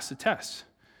guy passed the test.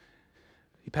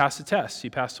 He passed the test. He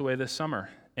passed away this summer.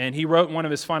 And he wrote in one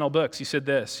of his final books, he said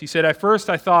this. He said, at first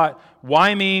I thought,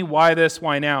 why me? Why this?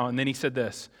 Why now? And then he said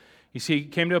this. You see, he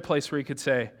came to a place where he could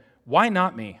say, why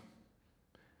not me?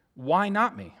 Why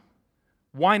not me?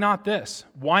 Why not this?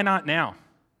 Why not now?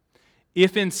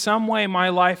 If in some way my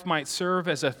life might serve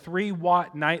as a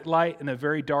 3-watt nightlight in a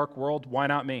very dark world, why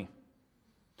not me?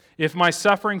 If my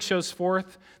suffering shows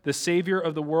forth the Savior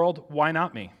of the world, why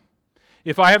not me?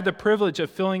 If I have the privilege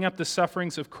of filling up the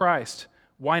sufferings of Christ,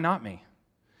 why not me?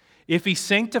 If he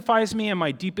sanctifies me in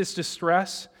my deepest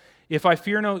distress, if I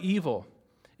fear no evil,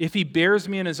 if he bears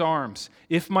me in his arms,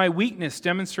 if my weakness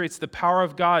demonstrates the power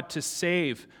of God to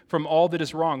save from all that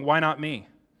is wrong, why not me?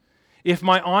 If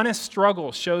my honest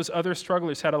struggle shows other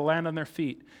strugglers how to land on their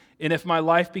feet, and if my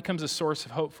life becomes a source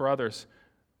of hope for others,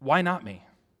 why not me?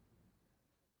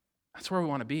 That's where we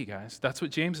want to be, guys. That's what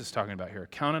James is talking about here.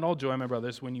 Count it all joy, my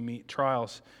brothers, when you meet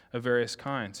trials of various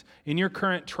kinds. In your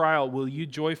current trial, will you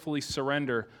joyfully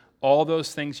surrender all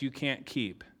those things you can't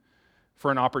keep for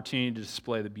an opportunity to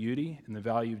display the beauty and the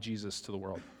value of Jesus to the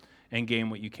world and gain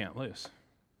what you can't lose?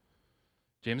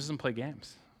 James doesn't play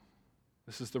games.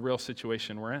 This is the real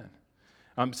situation we're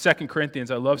in. 2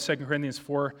 Corinthians, I love 2 Corinthians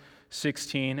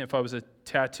 4:16. If I was a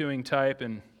tattooing type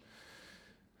and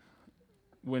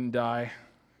wouldn't die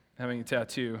having a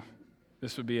tattoo,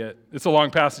 this would be it. It's a long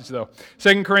passage, though.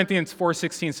 2 Corinthians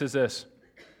 4:16 says this,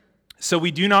 "So we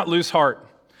do not lose heart.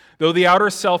 Though the outer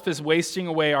self is wasting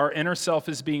away, our inner self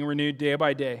is being renewed day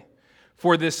by day.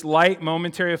 For this light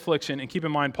momentary affliction," and keep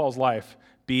in mind Paul's life,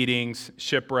 beatings,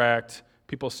 shipwrecked,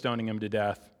 people stoning him to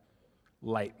death,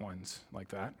 light ones like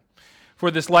that.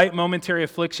 "For this light momentary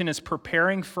affliction is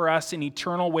preparing for us an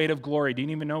eternal weight of glory." Do you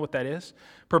even know what that is?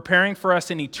 Preparing for us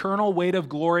an eternal weight of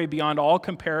glory beyond all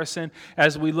comparison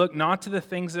as we look not to the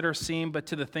things that are seen, but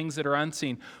to the things that are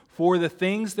unseen. For the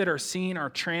things that are seen are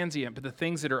transient, but the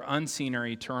things that are unseen are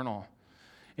eternal.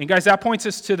 And guys, that points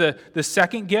us to the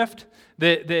second gift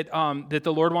that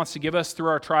the Lord wants to give us through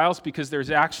our trials, because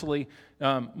there's actually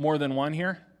more than one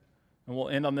here. And we'll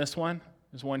end on this one.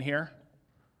 There's one here.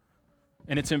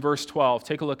 And it's in verse 12.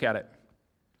 Take a look at it.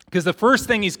 Because the first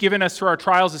thing he's given us through our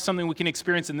trials is something we can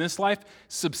experience in this life: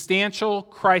 substantial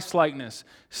Christ-likeness,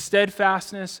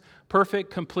 steadfastness,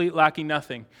 perfect, complete, lacking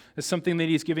nothing. It's something that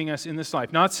he's giving us in this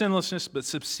life. Not sinlessness, but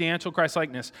substantial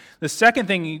Christ-likeness. The second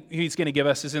thing he's going to give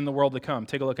us is in the world to come.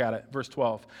 Take a look at it. Verse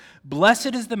 12.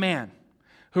 "Blessed is the man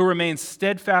who remains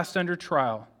steadfast under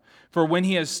trial. For when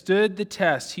he has stood the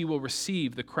test, he will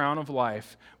receive the crown of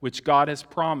life, which God has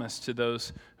promised to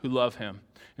those who love him."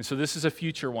 And so this is a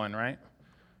future one, right?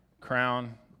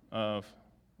 Crown of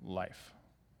life.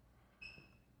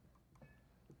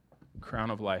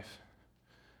 Crown of life,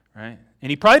 right? And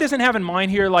he probably doesn't have in mind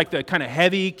here like the kind of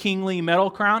heavy, kingly metal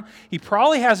crown. He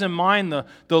probably has in mind the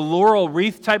laurel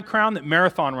wreath type crown that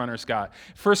marathon runners got.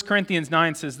 1 Corinthians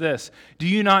 9 says this, "Do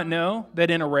you not know that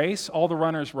in a race all the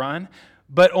runners run,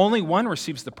 but only one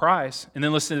receives the prize?" And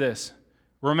then listen to this.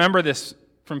 Remember this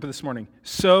from this morning.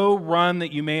 "So run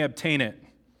that you may obtain it."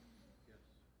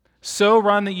 So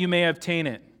run that you may obtain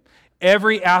it.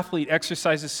 Every athlete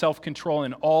exercises self-control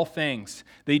in all things.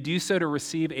 They do so to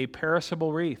receive a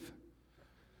perishable wreath,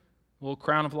 a little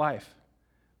crown of life.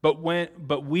 But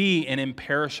we an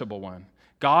imperishable one.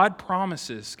 God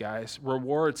promises, guys,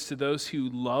 rewards to those who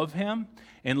love him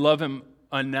and love him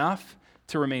enough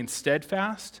to remain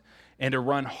steadfast and to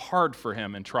run hard for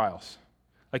him in trials.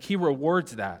 Like, he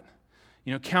rewards that.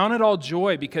 You know, count it all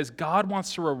joy, because God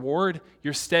wants to reward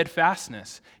your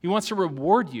steadfastness. He wants to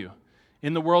reward you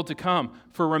in the world to come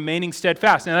for remaining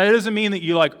steadfast. Now, that doesn't mean that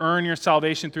you earn your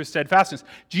salvation through steadfastness.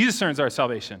 Jesus earns our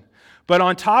salvation. But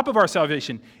on top of our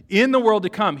salvation, in the world to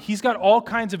come, he's got all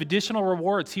kinds of additional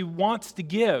rewards he wants to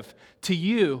give to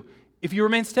you if you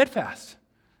remain steadfast.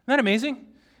 Isn't that amazing?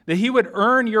 That he would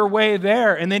earn your way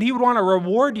there, and then he would want to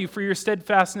reward you for your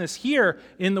steadfastness here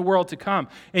in the world to come.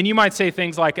 And you might say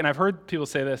things like, and I've heard people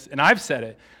say this, and I've said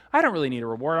it, "I don't really need a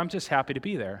reward, I'm just happy to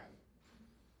be there.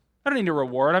 I don't need a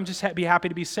reward, I'm just happy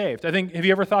to be saved." Have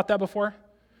you ever thought that before?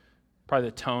 Probably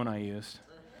the tone I used.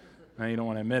 No, you don't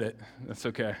want to admit it. That's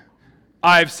okay.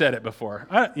 I've said it before.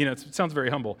 It sounds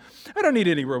very humble. I don't need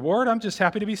any reward, I'm just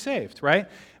happy to be saved, right?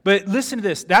 But listen to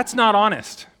this, that's not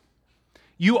honest.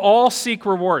 You all seek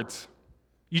rewards.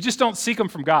 You just don't seek them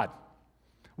from God.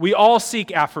 We all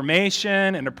seek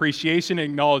affirmation and appreciation and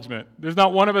acknowledgement. There's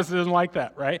not one of us that doesn't like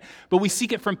that, right? But we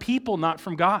seek it from people, not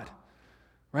from God,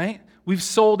 right? We've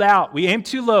sold out. We aim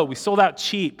too low. We sold out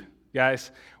cheap,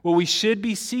 guys. What we should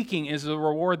be seeking is the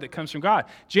reward that comes from God.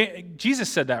 Jesus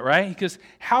said that, right? Because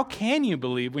how can you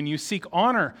believe when you seek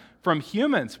honor from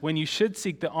humans when you should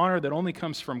seek the honor that only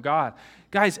comes from God?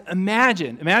 Guys,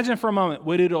 imagine for a moment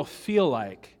what it'll feel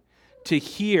like to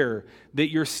hear that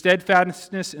your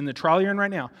steadfastness in the trial you're in right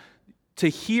now, to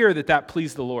hear that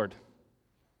pleased the Lord.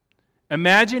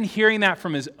 Imagine hearing that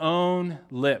from his own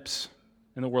lips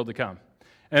in the world to come.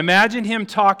 Imagine him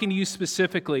talking to you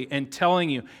specifically and telling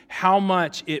you how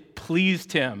much it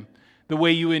pleased him the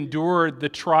way you endured the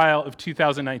trial of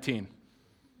 2019.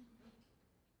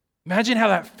 Imagine how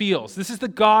that feels. This is the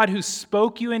God who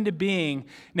spoke you into being,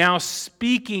 now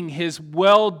speaking his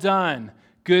 "well done,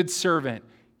 good servant.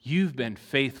 You've been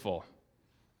faithful."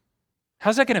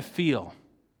 How's that going to feel?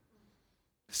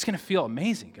 It's going to feel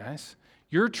amazing, guys.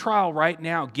 Your trial right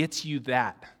now gets you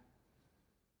that.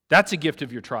 That's a gift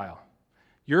of your trial.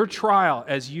 Your trial,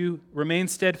 as you remain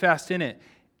steadfast in it,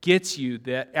 gets you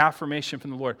that affirmation from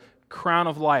the Lord. Crown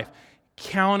of life.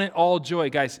 Count it all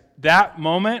joy. Guys, that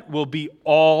moment will be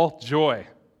all joy.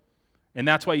 And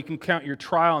that's why you can count your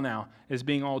trial now as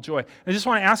being all joy. I just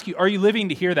want to ask you, are you living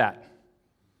to hear that?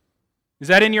 Is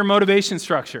that in your motivation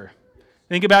structure?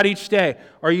 Think about each day.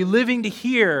 Are you living to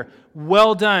hear,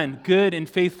 well done, good and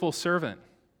faithful servant?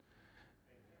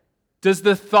 Does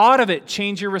the thought of it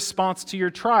change your response to your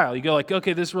trial? You go like,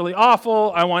 okay, this is really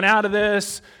awful. I want out of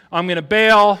this. I'm going to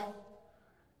bail.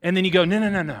 And then you go,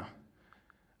 no.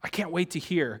 I can't wait to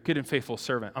hear, good and faithful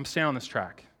servant. I'm staying on this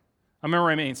track. I'm going to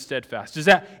remain steadfast. Does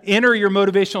that enter your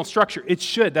motivational structure? It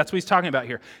should. That's what he's talking about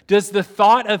here. Does the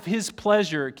thought of his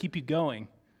pleasure keep you going?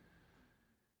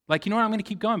 Like, you know what? I'm going to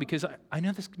keep going because I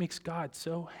know this makes God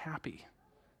so happy.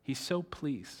 He's so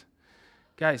pleased.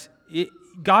 Guys,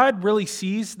 God really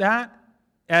sees that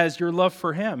as your love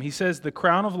for him. He says the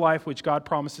crown of life which God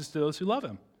promises to those who love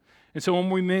him. And so when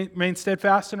we remain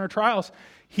steadfast in our trials,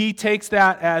 he takes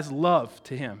that as love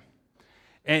to him.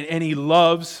 And he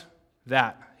loves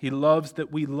that. He loves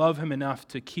that we love him enough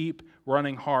to keep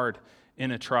running hard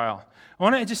in a trial. I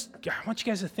want you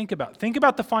guys to think about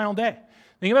the final day.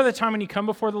 Think about the time when you come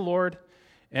before the Lord,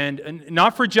 and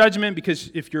not for judgment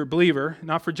because if you're a believer,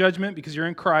 not for judgment because you're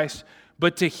in Christ,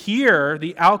 but to hear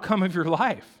the outcome of your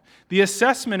life, the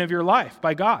assessment of your life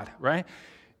by God, right?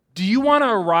 Do you want to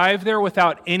arrive there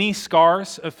without any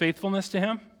scars of faithfulness to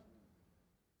him?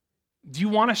 Do you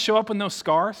want to show up with no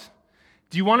scars?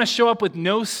 Do you want to show up with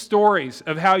no stories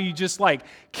of how you just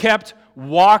kept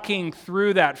walking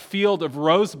through that field of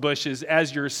rose bushes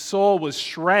as your soul was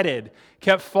shredded,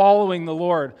 kept following the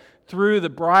Lord through the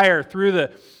briar, through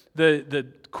the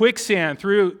quicksand,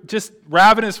 through just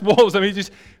ravenous wolves? I mean,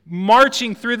 just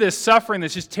marching through this suffering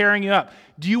that's just tearing you up.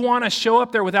 Do you want to show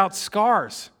up there without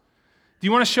scars? Do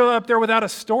you want to show up there without a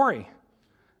story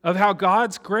of how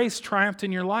God's grace triumphed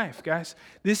in your life, guys?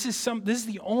 This is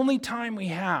the only time we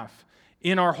have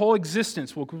in our whole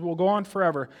existence, we'll go on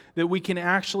forever, that we can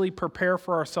actually prepare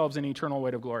for ourselves an eternal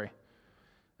weight of glory.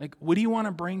 Like, what do you want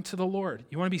to bring to the Lord?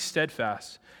 You want to be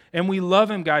steadfast. And we love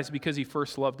him, guys, because he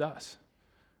first loved us.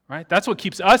 Right? That's what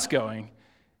keeps us going,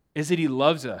 is that he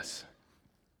loves us.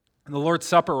 And the Lord's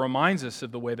Supper reminds us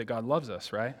of the way that God loves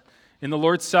us, right? In the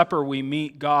Lord's Supper, we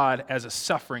meet God as a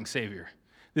suffering Savior.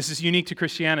 This is unique to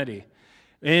Christianity.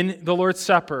 In the Lord's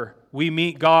Supper, we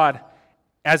meet God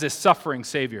as a suffering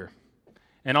Savior.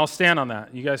 And I'll stand on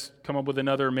that. You guys come up with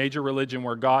another major religion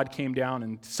where God came down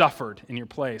and suffered in your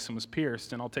place and was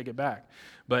pierced, and I'll take it back.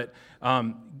 But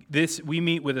we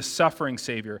meet with a suffering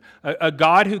Savior, a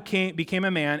God who became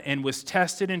a man and was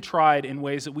tested and tried in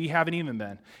ways that we haven't even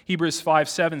been. Hebrews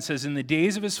 5:7 says, in the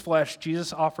days of his flesh,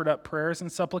 Jesus offered up prayers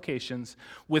and supplications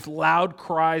with loud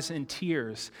cries and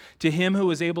tears to him who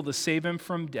was able to save him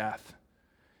from death.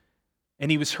 And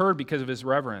he was heard because of his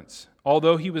reverence.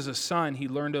 Although he was a son, he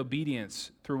learned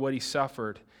obedience through what he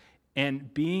suffered.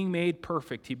 And being made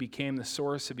perfect, he became the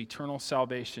source of eternal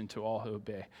salvation to all who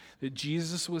obey. That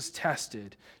Jesus was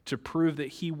tested to prove that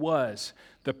he was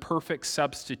the perfect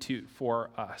substitute for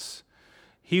us.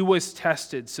 He was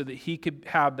tested so that he could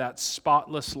have that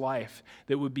spotless life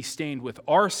that would be stained with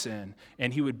our sin,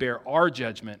 and he would bear our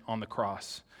judgment on the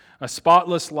cross. A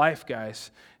spotless life,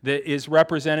 guys, that is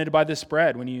represented by this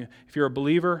bread. If you're a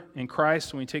believer in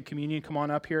Christ, when we take communion, come on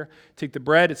up here. Take the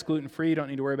bread. It's gluten-free. You don't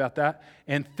need to worry about that.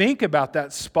 And think about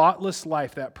that spotless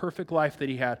life, that perfect life that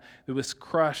he had that was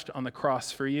crushed on the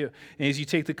cross for you. And as you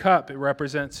take the cup, it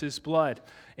represents his blood.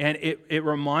 And it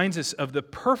reminds us of the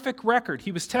perfect record.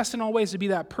 He was tested in all ways to be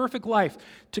that perfect life,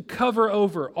 to cover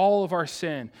over all of our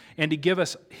sin and to give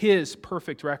us his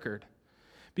perfect record.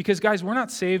 Because, guys, we're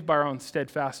not saved by our own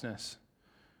steadfastness.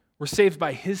 We're saved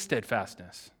by his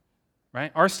steadfastness, right?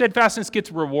 Our steadfastness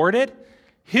gets rewarded.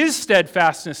 His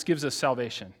steadfastness gives us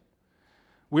salvation.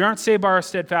 We aren't saved by our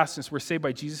steadfastness. We're saved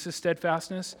by Jesus'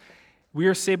 steadfastness. We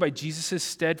are saved by Jesus'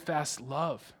 steadfast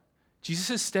love.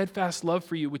 Jesus' steadfast love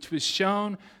for you, which was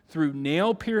shown through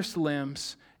nail-pierced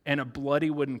limbs and a bloody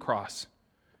wooden cross.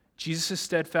 Jesus'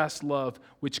 steadfast love,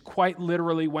 which quite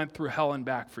literally went through hell and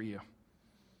back for you.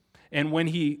 And when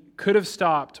he could have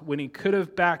stopped, when he could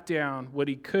have backed down, when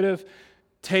he could have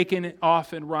taken it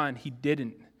off and run, he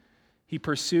didn't. He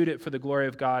pursued it for the glory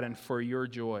of God and for your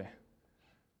joy.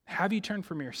 Have you turned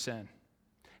from your sin?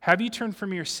 Have you turned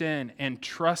from your sin and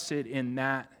trusted in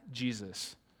that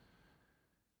Jesus?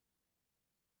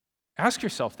 Ask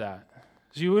yourself that.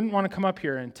 Because you wouldn't want to come up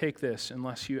here and take this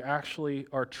unless you actually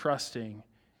are trusting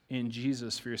in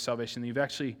Jesus for your salvation. You've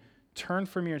actually turned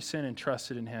from your sin and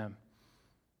trusted in him.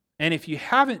 And if you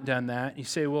haven't done that, you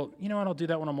say, well, you know what, I'll do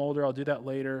that when I'm older, I'll do that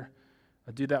later,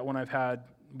 I'll do that when I've had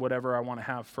whatever I want to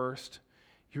have first.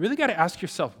 You really got to ask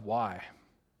yourself why.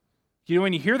 You know,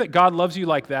 when you hear that God loves you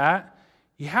like that,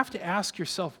 you have to ask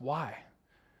yourself why.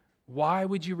 Why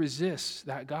would you resist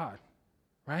that God,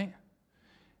 right?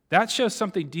 That shows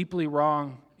something deeply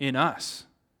wrong in us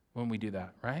when we do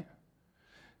that, right?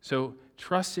 So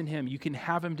trust in him. You can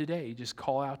have him today. You just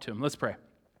call out to him. Let's pray.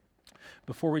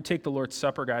 Before we take the Lord's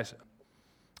Supper, guys,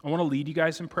 I want to lead you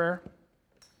guys in prayer.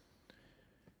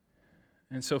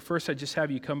 And so first, I just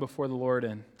have you come before the Lord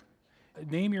and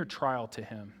name your trial to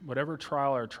him. Whatever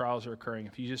trial or trials are occurring,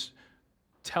 if you just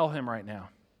tell him right now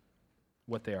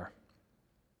what they are.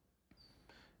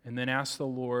 And then ask the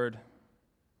Lord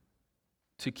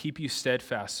to keep you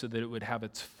steadfast so that it would have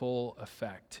its full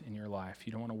effect in your life.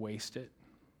 You don't want to waste it.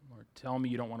 Or tell him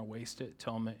you don't want to waste it.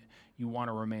 Tell him that you want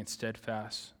to remain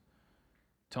steadfast.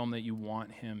 Tell him that you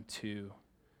want him to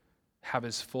have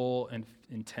his full and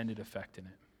intended effect in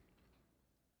it.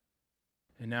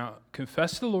 And now,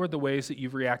 confess to the Lord the ways that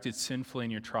you've reacted sinfully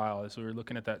in your trial. As we were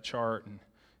looking at that chart and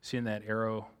seeing that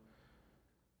arrow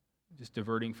just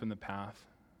diverting from the path.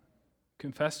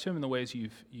 Confess to him in the ways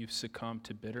you've succumbed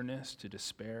to bitterness, to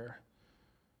despair,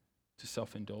 to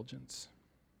self-indulgence.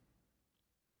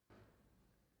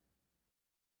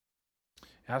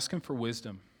 Ask him for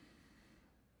wisdom.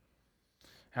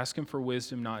 Ask him for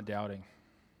wisdom, not doubting.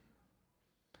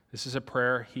 This is a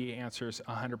prayer he answers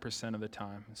 100% of the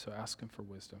time, so ask him for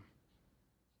wisdom.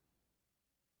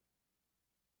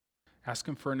 Ask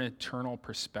him for an eternal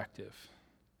perspective.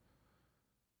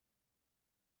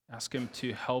 Ask him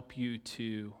to help you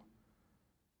to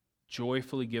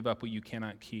joyfully give up what you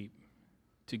cannot keep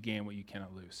to gain what you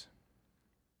cannot lose.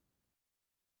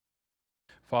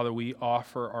 Father, we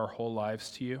offer our whole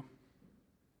lives to you.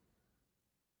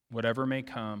 Whatever may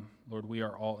come, Lord, we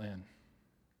are all in.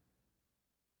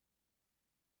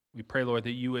 We pray, Lord,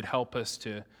 that you would help us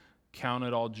to count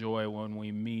it all joy when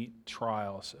we meet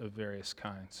trials of various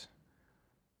kinds.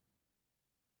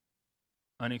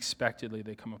 Unexpectedly,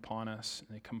 they come upon us,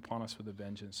 and they come upon us with a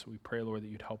vengeance. So we pray, Lord, that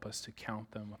you'd help us to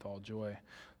count them with all joy.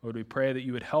 Lord, we pray that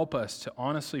you would help us to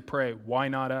honestly pray, why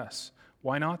not us?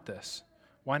 Why not this?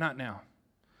 Why not now?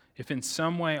 If in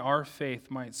some way our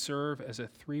faith might serve as a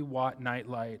 3-watt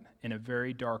nightlight in a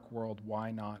very dark world,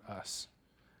 why not us?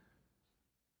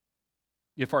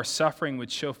 If our suffering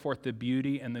would show forth the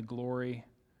beauty and the glory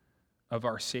of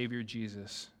our Savior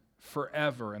Jesus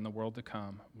forever in the world to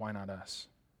come, why not us?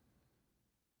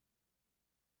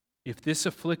 If this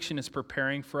affliction is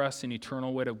preparing for us an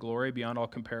eternal weight of glory beyond all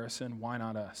comparison, why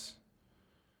not us?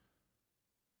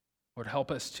 Lord,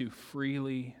 help us to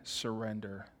freely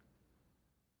surrender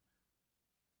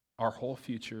our whole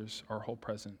futures, our whole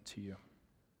present to you.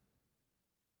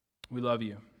 We love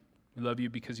you. We love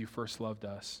you because you first loved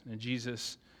us. And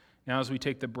Jesus, now as we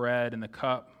take the bread and the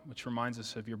cup, which reminds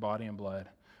us of your body and blood,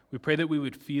 we pray that we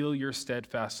would feel your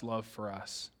steadfast love for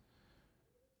us.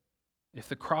 If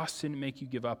the cross didn't make you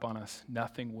give up on us,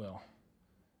 nothing will.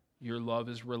 Your love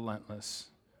is relentless.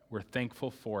 We're thankful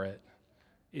for it.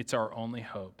 It's our only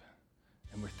hope.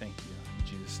 And we're thankful in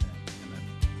Jesus' name. Amen.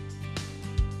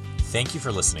 Thank you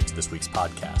for listening to this week's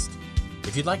podcast.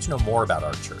 If you'd like to know more about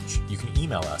our church, you can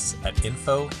email us at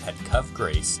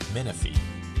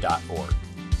info@covgracemenifee.org.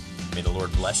 May the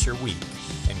Lord bless your week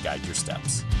and guide your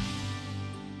steps.